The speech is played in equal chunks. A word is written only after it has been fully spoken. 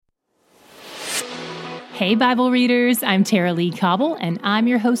Hey, Bible readers, I'm Tara Lee Cobble, and I'm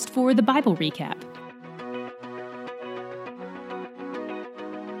your host for the Bible Recap.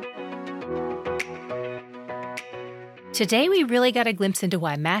 Today, we really got a glimpse into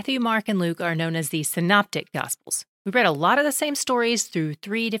why Matthew, Mark, and Luke are known as the Synoptic Gospels. We read a lot of the same stories through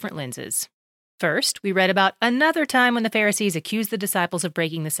 3 different lenses. First, we read about another time when the Pharisees accused the disciples of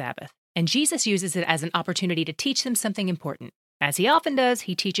breaking the Sabbath, and Jesus uses it as an opportunity to teach them something important. As he often does,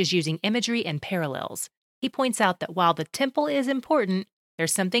 he teaches using imagery and parallels. He points out that while the temple is important,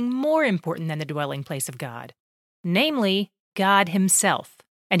 there's something more important than the dwelling place of God, namely, God himself.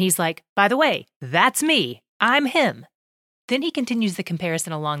 And he's like, by the way, that's me. I'm him. Then he continues the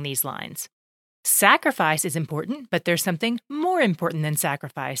comparison along these lines. Sacrifice is important, but there's something more important than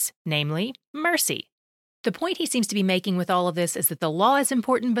sacrifice, namely, mercy. The point he seems to be making with all of this is that the law is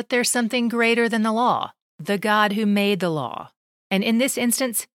important, but there's something greater than the law, the God who made the law. And in this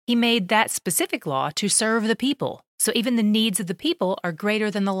instance, he made that specific law to serve the people, so even the needs of the people are greater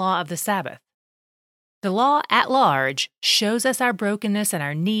than the law of the Sabbath. The law at large shows us our brokenness and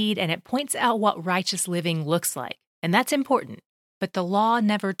our need, and it points out what righteous living looks like, and that's important. But the law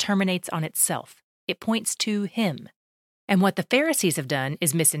never terminates on itself. It points to him. And what the Pharisees have done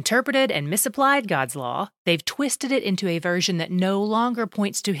is misinterpreted and misapplied God's law. They've twisted it into a version that no longer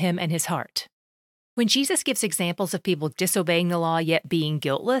points to him and his heart. When Jesus gives examples of people disobeying the law yet being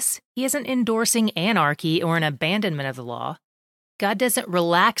guiltless, he isn't endorsing anarchy or an abandonment of the law. God doesn't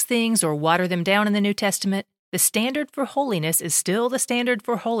relax things or water them down in the New Testament. The standard for holiness is still the standard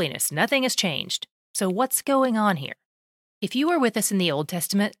for holiness. Nothing has changed. So what's going on here? If you were with us in the Old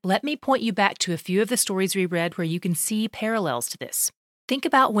Testament, let me point you back to a few of the stories we read where you can see parallels to this. Think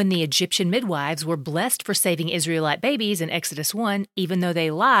about when the Egyptian midwives were blessed for saving Israelite babies in Exodus 1, even though they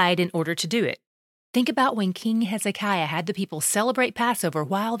lied in order to do it. Think about when King Hezekiah had the people celebrate Passover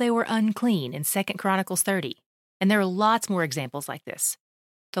while they were unclean in 2 Chronicles 30. And there are lots more examples like this.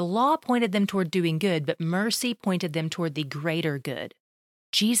 The law pointed them toward doing good, but mercy pointed them toward the greater good.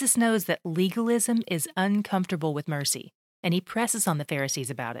 Jesus knows that legalism is uncomfortable with mercy, and he presses on the Pharisees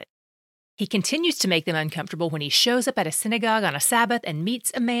about it. He continues to make them uncomfortable when he shows up at a synagogue on a Sabbath and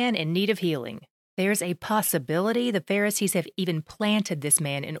meets a man in need of healing. There's a possibility the Pharisees have even planted this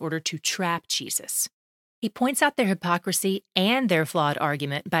man in order to trap Jesus. He points out their hypocrisy and their flawed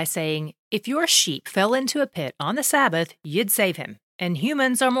argument by saying, if your sheep fell into a pit on the Sabbath, you'd save him, and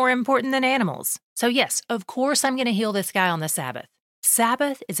humans are more important than animals. So yes, of course I'm going to heal this guy on the Sabbath.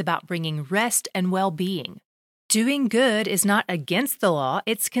 Sabbath is about bringing rest and well-being. Doing good is not against the law,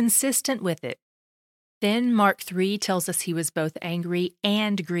 it's consistent with it. Then Mark 3 tells us he was both angry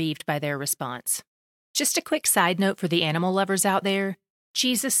and grieved by their response. Just a quick side note for the animal lovers out there.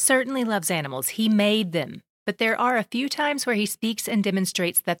 Jesus certainly loves animals. He made them. But there are a few times where he speaks and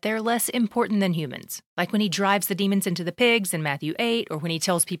demonstrates that they're less important than humans, like when he drives the demons into the pigs in Matthew 8, or when he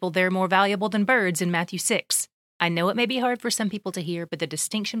tells people they're more valuable than birds in Matthew 6. I know it may be hard for some people to hear, but the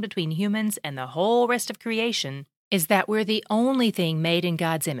distinction between humans and the whole rest of creation is that we're the only thing made in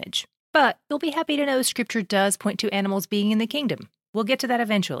God's image. But you'll be happy to know Scripture does point to animals being in the kingdom. We'll get to that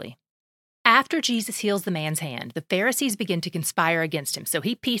eventually. After Jesus heals the man's hand, the Pharisees begin to conspire against him, so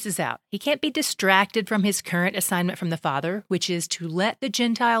he pieces out. He can't be distracted from his current assignment from the Father, which is to let the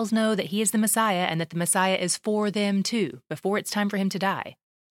Gentiles know that he is the Messiah and that the Messiah is for them too, before it's time for him to die.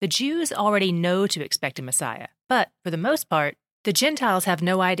 The Jews already know to expect a Messiah, but for the most part, the Gentiles have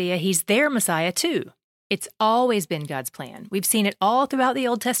no idea he's their Messiah too. It's always been God's plan. We've seen it all throughout the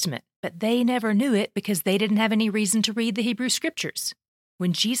Old Testament, but they never knew it because they didn't have any reason to read the Hebrew Scriptures.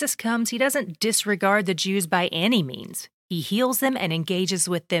 When Jesus comes, he doesn't disregard the Jews by any means. He heals them and engages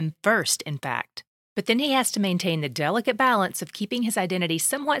with them first, in fact. But then he has to maintain the delicate balance of keeping his identity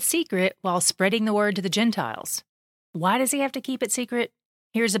somewhat secret while spreading the word to the Gentiles. Why does he have to keep it secret?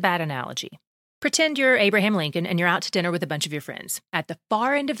 Here's a bad analogy. Pretend you're Abraham Lincoln and you're out to dinner with a bunch of your friends. At the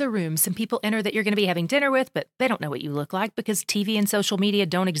far end of the room, some people enter that you're going to be having dinner with, but they don't know what you look like because TV and social media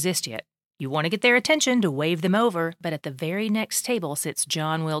don't exist yet. You want to get their attention to wave them over, but at the very next table sits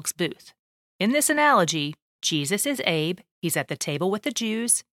John Wilkes Booth. In this analogy, Jesus is Abe, he's at the table with the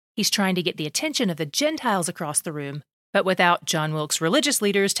Jews, he's trying to get the attention of the Gentiles across the room, but without John Wilkes' religious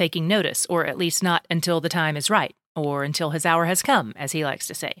leaders taking notice, or at least not until the time is right, or until his hour has come, as he likes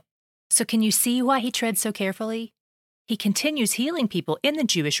to say. So can you see why he treads so carefully? He continues healing people in the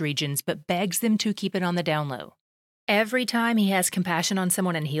Jewish regions, but begs them to keep it on the down low. Every time he has compassion on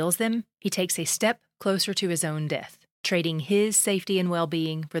someone and heals them, he takes a step closer to his own death, trading his safety and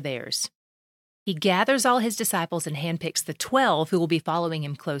well-being for theirs. He gathers all his disciples and handpicks the 12 who will be following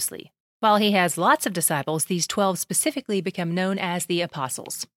him closely. While he has lots of disciples, these 12 specifically become known as the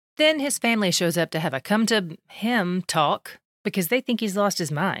apostles. Then his family shows up to have a come-to-him talk because they think he's lost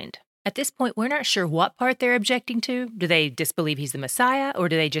his mind. At this point, we're not sure what part they're objecting to. Do they disbelieve he's the Messiah, or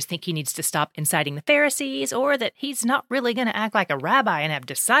do they just think he needs to stop inciting the Pharisees, or that he's not really going to act like a rabbi and have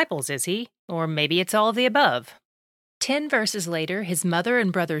disciples, is he? Or maybe it's all of the above. 10 verses later, his mother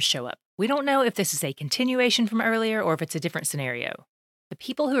and brothers show up. We don't know if this is a continuation from earlier or if it's a different scenario. The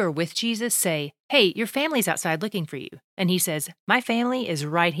people who are with Jesus say, "Hey, your family's outside looking for you." And he says, "My family is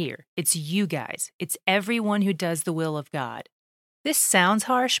right here. It's you guys. It's everyone who does the will of God." This sounds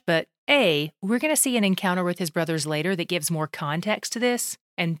harsh, but A, we're going to see an encounter with his brothers later that gives more context to this,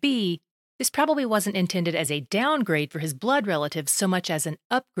 and B, this probably wasn't intended as a downgrade for his blood relatives so much as an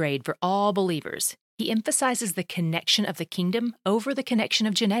upgrade for all believers. He emphasizes the connection of the kingdom over the connection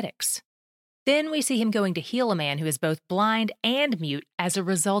of genetics. Then we see him going to heal a man who is both blind and mute as a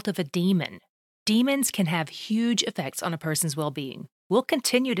result of a demon. Demons can have huge effects on a person's well-being. We'll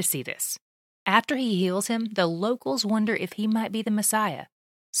continue to see this. After he heals him, the locals wonder if he might be the Messiah.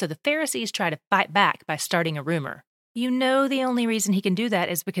 So the Pharisees try to fight back by starting a rumor. You know the only reason he can do that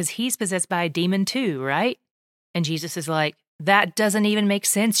is because he's possessed by a demon too, right? And Jesus is like, that doesn't even make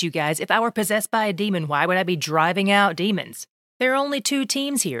sense, you guys. If I were possessed by a demon, why would I be driving out demons? There are only 2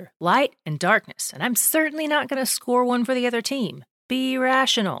 teams here, light and darkness, and I'm certainly not going to score one for the other team. Be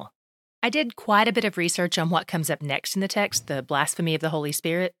rational. I did quite a bit of research on what comes up next in the text, the blasphemy of the Holy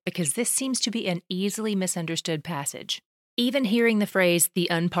Spirit, because this seems to be an easily misunderstood passage. Even hearing the phrase, the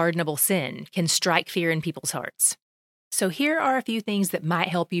unpardonable sin, can strike fear in people's hearts. So here are a few things that might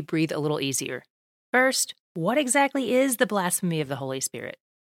help you breathe a little easier. First, what exactly is the blasphemy of the Holy Spirit?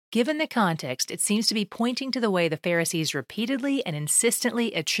 Given the context, it seems to be pointing to the way the Pharisees repeatedly and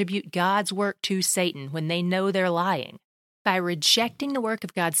insistently attribute God's work to Satan when they know they're lying. By rejecting the work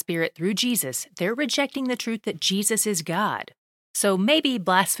of God's Spirit through Jesus, they're rejecting the truth that Jesus is God. So maybe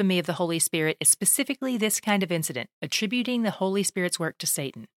blasphemy of the Holy Spirit is specifically this kind of incident, attributing the Holy Spirit's work to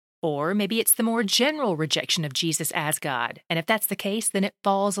Satan. Or maybe it's the more general rejection of Jesus as God, and if that's the case, then it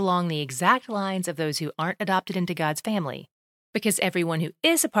falls along the exact lines of those who aren't adopted into God's family. Because everyone who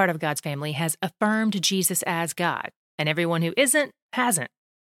is a part of God's family has affirmed Jesus as God, and everyone who isn't, hasn't.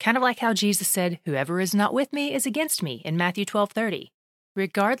 Kind of like how Jesus said, "Whoever is not with me is against me," in Matthew 12:30.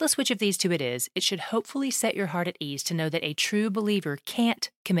 Regardless which of these two it is, it should hopefully set your heart at ease to know that a true believer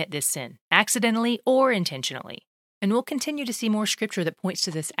can't commit this sin, accidentally or intentionally. And we'll continue to see more scripture that points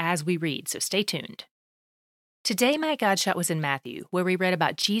to this as we read, so stay tuned. Today, my Godshot was in Matthew, where we read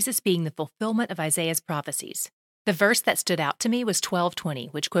about Jesus being the fulfillment of Isaiah's prophecies. The verse that stood out to me was 12:20,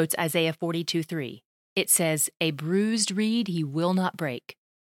 which quotes Isaiah 42:3. It says, "A bruised reed he will not break."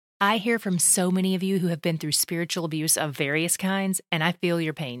 I hear from so many of you who have been through spiritual abuse of various kinds, and I feel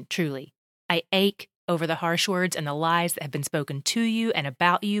your pain, truly. I ache over the harsh words and the lies that have been spoken to you and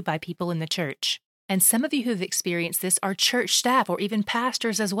about you by people in the church. And some of you who have experienced this are church staff or even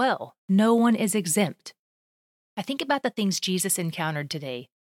pastors as well. No one is exempt. I think about the things Jesus encountered today.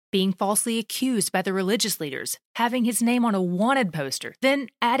 Being falsely accused by the religious leaders, having his name on a wanted poster, then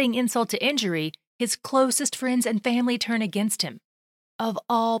adding insult to injury, his closest friends and family turn against him. Of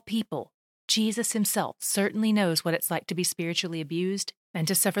all people, Jesus himself certainly knows what it's like to be spiritually abused and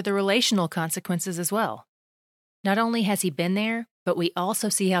to suffer the relational consequences as well. Not only has he been there, but we also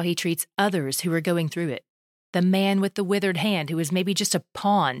see how he treats others who are going through it. The man with the withered hand who is maybe just a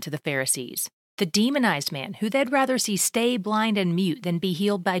pawn to the Pharisees. The demonized man who they'd rather see stay blind and mute than be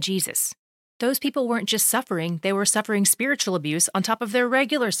healed by Jesus. Those people weren't just suffering, they were suffering spiritual abuse on top of their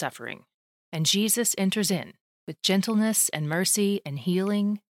regular suffering. And Jesus enters in. With gentleness and mercy and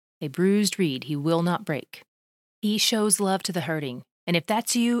healing, a bruised reed he will not break. He shows love to the hurting, and if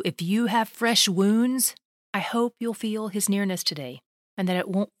that's you, if you have fresh wounds, I hope you'll feel his nearness today, and that it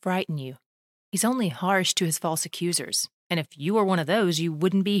won't frighten you. He's only harsh to his false accusers, and if you were one of those, you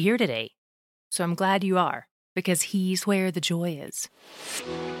wouldn't be here today. So I'm glad you are, because he's where the joy is.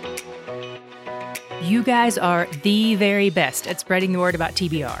 You guys are the very best at spreading the word about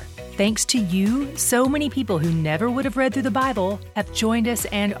TBR. Thanks to you, so many people who never would have read through the Bible have joined us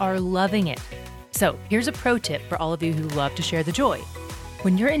and are loving it. So here's a pro tip for all of you who love to share the joy.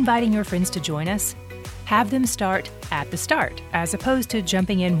 When you're inviting your friends to join us, have them start at the start, as opposed to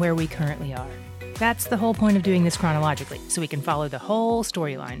jumping in where we currently are. That's the whole point of doing this chronologically, so we can follow the whole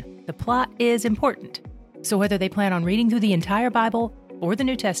storyline. The plot is important. So whether they plan on reading through the entire Bible or the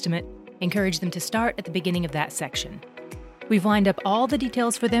New Testament, encourage them to start at the beginning of that section. We've lined up all the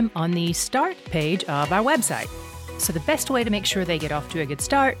details for them on the Start page of our website. So the best way to make sure they get off to a good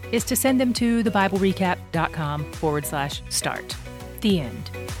start is to send them to thebiblerecap.com/start. The end.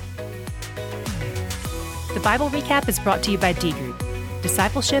 The Bible Recap is brought to you by D Group.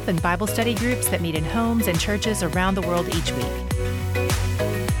 discipleship and Bible study groups that meet in homes and churches around the world each week.